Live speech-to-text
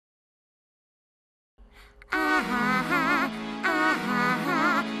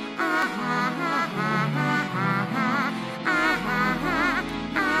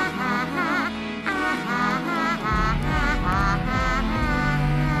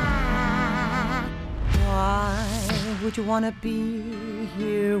would you wanna be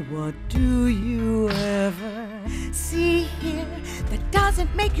here? What do you ever see here that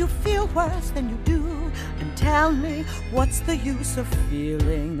doesn't make you feel worse than you do? And tell me, what's the use of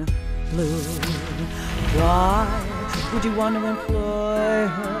feeling blue? Why would you want to employ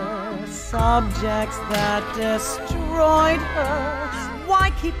her subjects that destroyed her?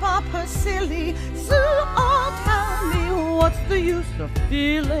 Why keep up her silly zoo? Oh, tell me, what's the use of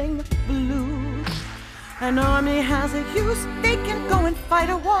feeling blue? An army has a use, they can go and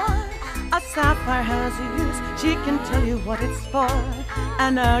fight a war. A sapphire has a use, she can tell you what it's for.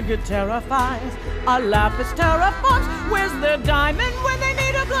 An agate terrifies, a lapis terraforms. Where's their diamond when they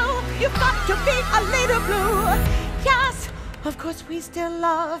need a blue? You've got to be a lady blue. Yes, of course we still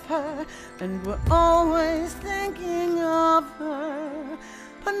love her, and we're always thinking of her.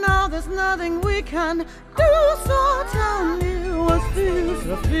 But now there's nothing we can do, so tell me, what's the use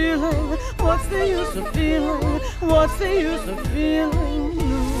of feeling? What's the use of feeling? What's the use of feeling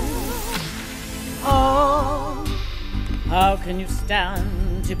blue? Oh, how can you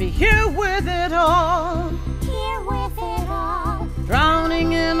stand to be here with it all? Here with it all.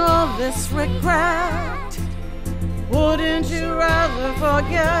 Drowning in all this regret. Wouldn't you rather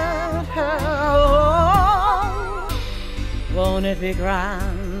forget her? Oh, won't it be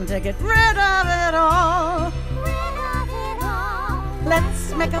grand to get rid of it all? Rid of it all.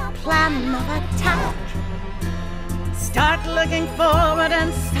 Let's make a plan of attack. Start looking forward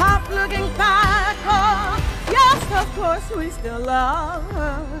and stop looking back. Oh, yes, of course we still love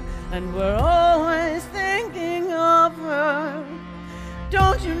her, and we're always thinking of her.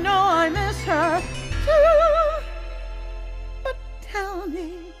 Don't you know I miss her too? But tell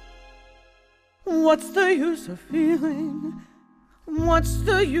me, what's the use of feeling? What's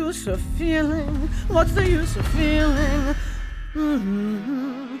the use of feeling? What's the use of feeling?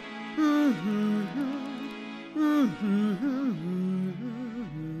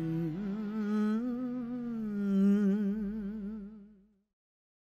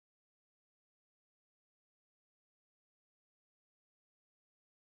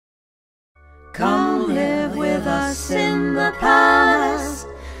 Come live with us in the palace.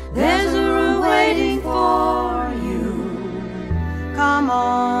 There's a room waiting for you. Come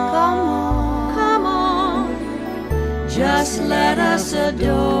on, come on, come on. Just let us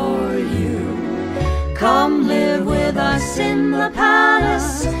adore you. Come live with us in the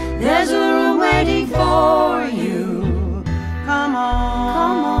palace. There's a room waiting for you. Come on,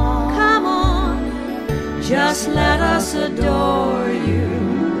 come on, come on. Just let us adore you.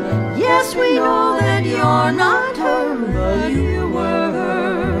 Yes, we know that you're not her, but you were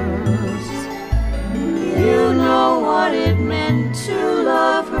hers. You know what it meant to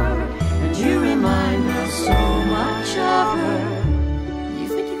love her, and you remind us so much of her. You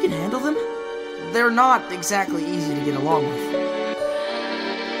think you can handle them? They're not exactly easy to get along with.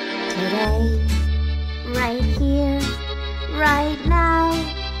 Today, right here, right now,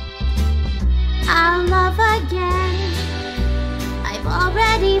 I'll love again. I've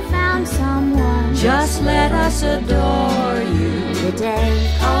already found someone. Just let us adore you.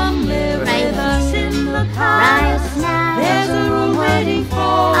 Today, Come live right with us here, in the palace. right now, There's a room waiting for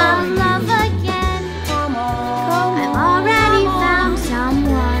I'll you. love again. Come on, I've already found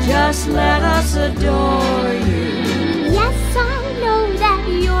someone. just let us adore you. Yes, I know that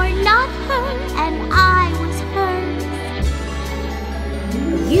you're not her and I was hers.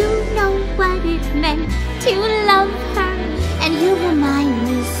 You know what it meant to love her, and you remind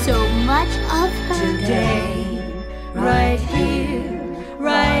me so much of her. Today, right here,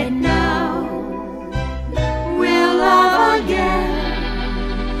 right now, we'll love again.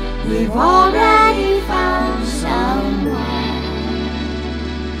 We've already found someone.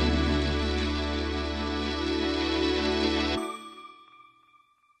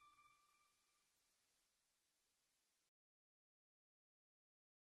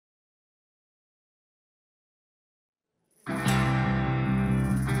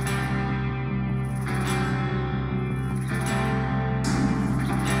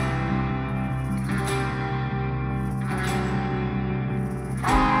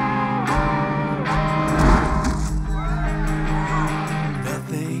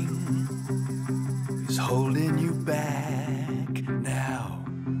 Holding you back now.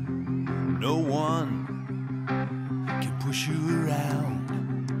 No one can push you around.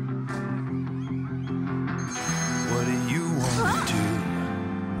 What do you want to do?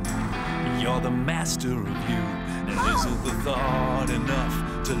 You're the master of you, and isn't the thought enough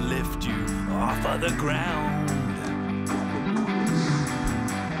to lift you off of the ground?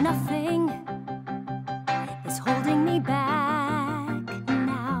 Nothing is holding me back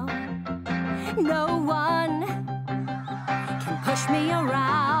now. No one push me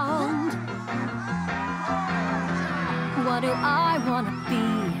around. What do I want to be?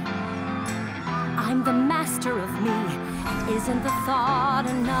 I'm the master of me. Isn't the thought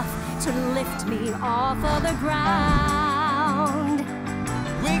enough to lift me off of the ground?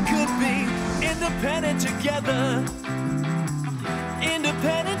 We could be independent together.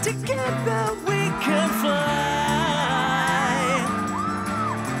 Independent together, we can fly.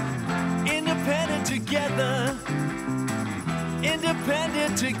 Independent together.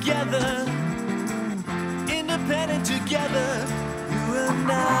 Independent together. Independent together, you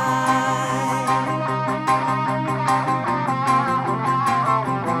and I.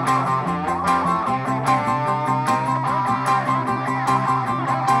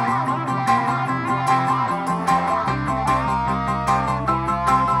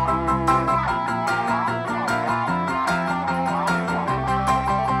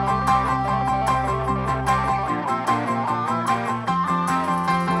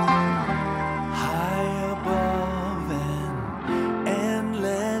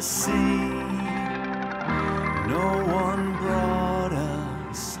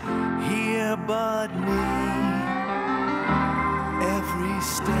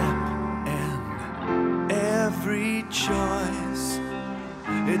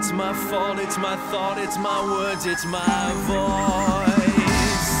 It's my fault, it's my thought, it's my words, it's my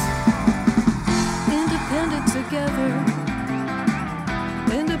voice. Independent together.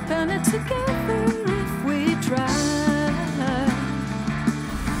 Independent together if we try.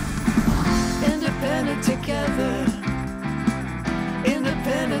 Independent together.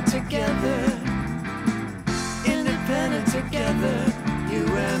 Independent together. Independent together, you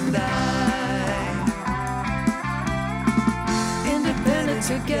and I. Independent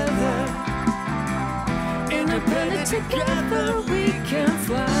together. Independent together, we can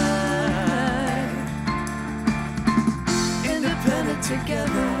fly. Independent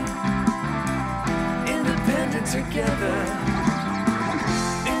together. Independent together.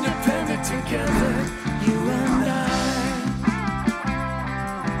 Independent together, you and I.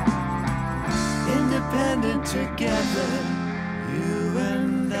 Independent together, you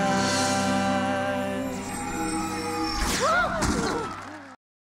and I.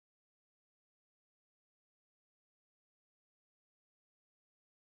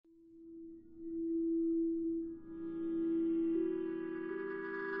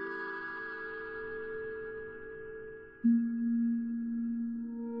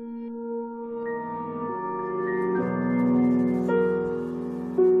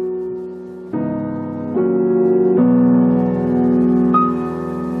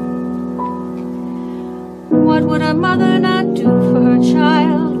 What would a mother not do for her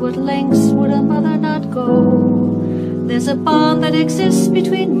child? What lengths would a mother not go? There's a bond that exists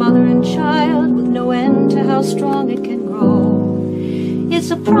between mother and child, with no end to how strong it can grow.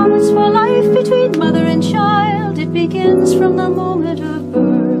 It's a promise for life between mother and child. It begins from the moment of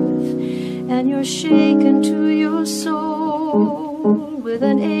birth, and you're shaken to your soul with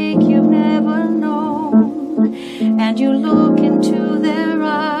an ache you've never known. And you look into their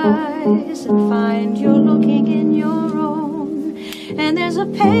eyes and find you're looking in your own. And there's a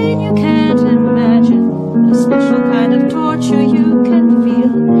pain you can't imagine, a special kind of torture you can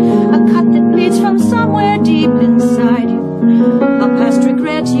feel, a cut that bleeds from somewhere deep inside you, a past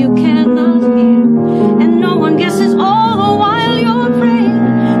regret you cannot heal. And no one guesses all the while you're praying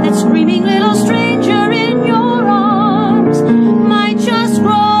that screaming little stranger in your arms might just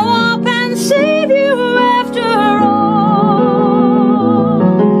grow up and save you after all.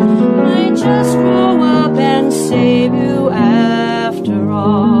 Might just grow up and save you after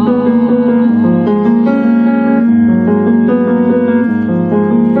all.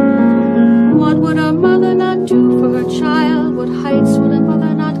 What would a mother not do for her child? What heights would a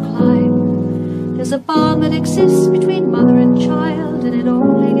mother not climb? There's a bond that exists between mother and child, and it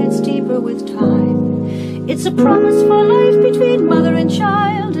only gets deeper with time. It's a promise for life between mother and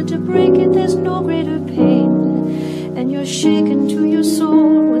child, and to break it there's no greater pain. And you're shaken to your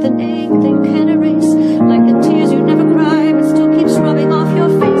soul with an ache that you can't erase, like the tears you never cry but still keeps rubbing off your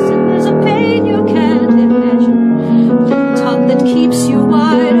face. And there's a pain you can't imagine, the tug that keeps you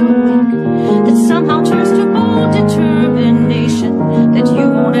wide awake, that somehow turns to bold determination, that you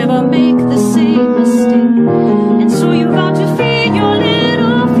won't ever make the same mistake. And so you vow to feed your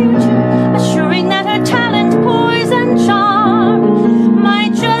little future, assuring that her talent, poise and charm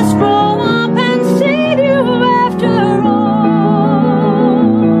might just grow up and save you after all.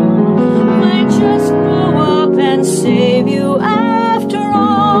 Might just grow up and save you after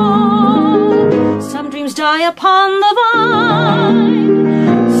all. Some dreams die upon the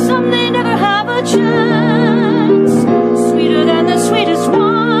vine, some they never have a chance. Sweeter than the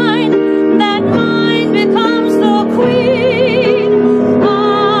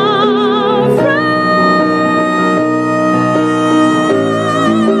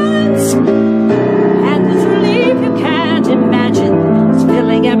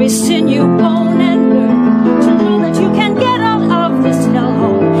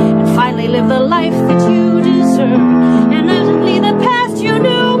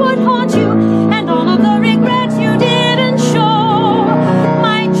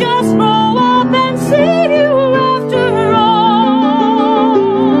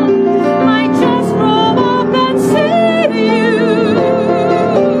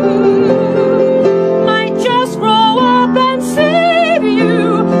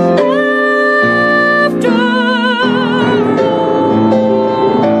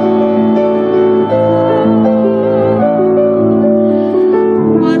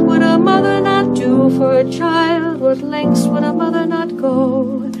what lengths would a mother not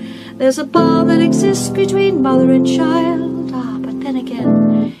go? There's a bond that exists between mother and child. Ah, but then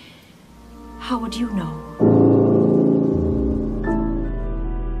again, how would you know?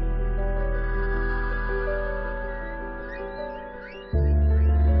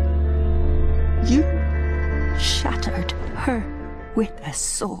 You shattered her with a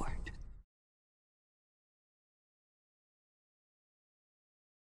sword.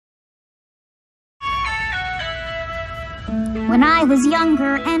 When I was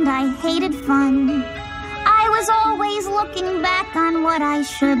younger and I hated fun, I was always looking back on what I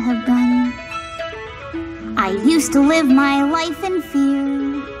should have done. I used to live my life in fear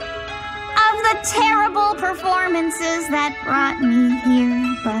of the terrible performances that brought me here.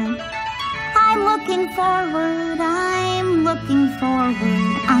 But I'm looking forward, I'm looking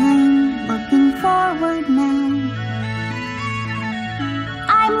forward, I'm looking forward now.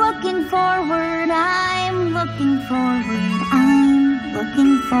 I'm looking forward, I'm looking forward, I'm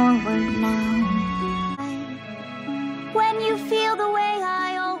looking forward now. When you feel the way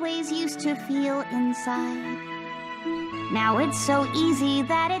I always used to feel inside, now it's so easy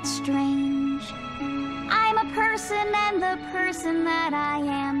that it's strange. I'm a person and the person that I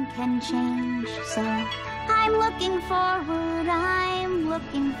am can change. So I'm looking forward, I'm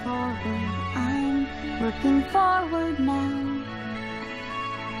looking forward, I'm looking forward now.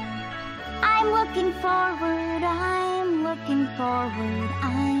 I'm looking forward, I'm looking forward,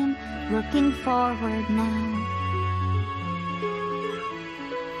 I'm looking forward now.